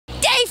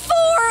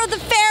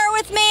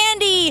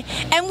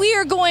Cindy, and we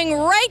are going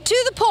right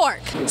to the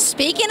pork.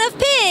 Speaking of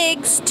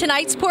pigs,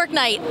 tonight's pork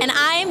night, and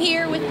I am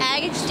here with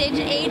Ag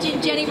Extension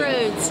Agent Jenny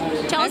Rhodes.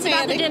 Tell us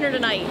about the dinner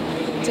tonight.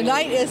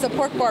 Tonight is a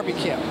pork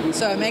barbecue,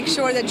 so make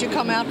sure that you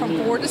come out from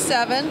 4 to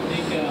 7.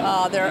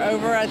 They're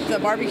over at the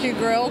barbecue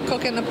grill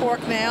cooking the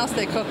pork now. So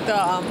they cook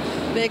the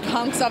big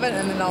hunks of it,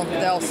 and then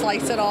they'll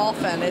slice it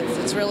off, and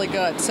it's really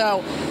good.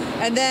 So,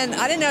 and then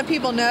I didn't know if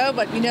people know,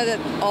 but you know that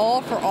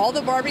for all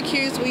the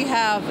barbecues we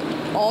have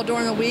all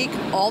during the week,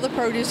 all the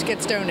produce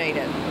gets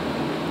donated.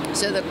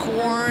 So the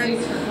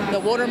corn, the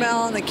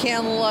watermelon, the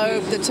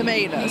cantaloupe, the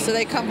tomatoes. So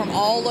they come from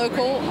all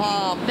local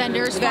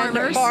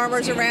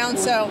farmers around.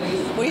 So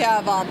we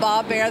have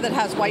Bob Bear that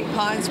has White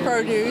Pines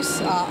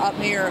produce up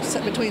near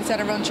between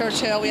Centerville and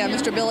Churchill. We have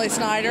Mr. Billy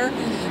Snyder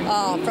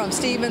from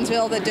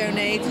Stevensville that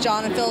donates.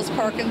 John and Phyllis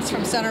Perkins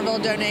from Centerville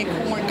donate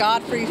corn.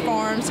 Godfrey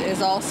Farms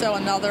is also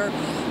another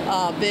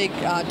big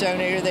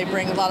donator. They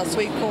bring a lot of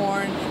sweet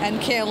corn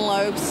and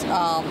cantaloupes.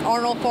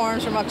 Arnold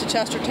Farms from up to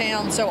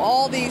Chestertown. So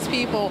all these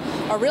people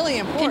are really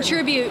important.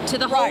 Contribute to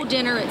the whole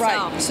dinner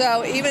itself. Right.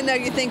 So even though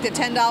you think that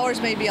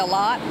 $10 may be a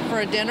lot for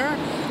a dinner,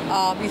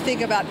 you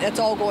think about it's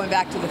all going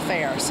back to the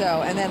fair.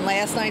 So, and then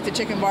last night the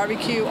chicken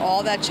barbecue,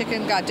 all that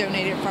chicken got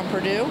donated from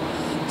Purdue.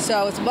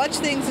 So as much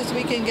things as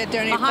we can get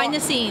donated. Behind the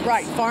scenes.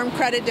 Right. Farm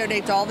Credit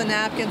donates all the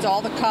napkins,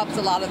 all the cups,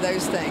 a lot of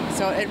those things.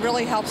 So it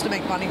really helps to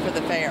make money for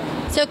the fair.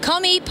 So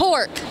come eat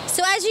pork.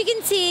 So as you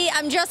can see,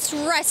 I'm just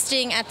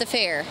resting at the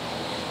fair.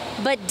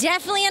 But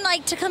definitely a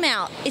night to come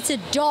out. It's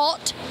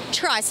adult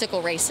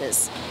tricycle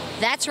races.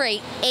 That's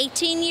right,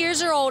 18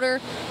 years or older.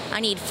 I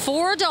need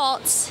 4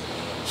 adults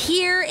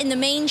here in the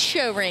main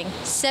show ring,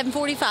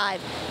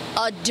 745.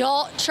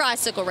 Adult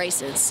tricycle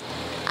races.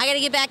 I gotta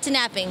get back to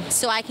napping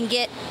so I can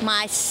get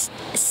my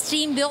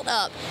steam built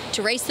up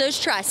to race those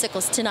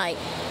tricycles tonight.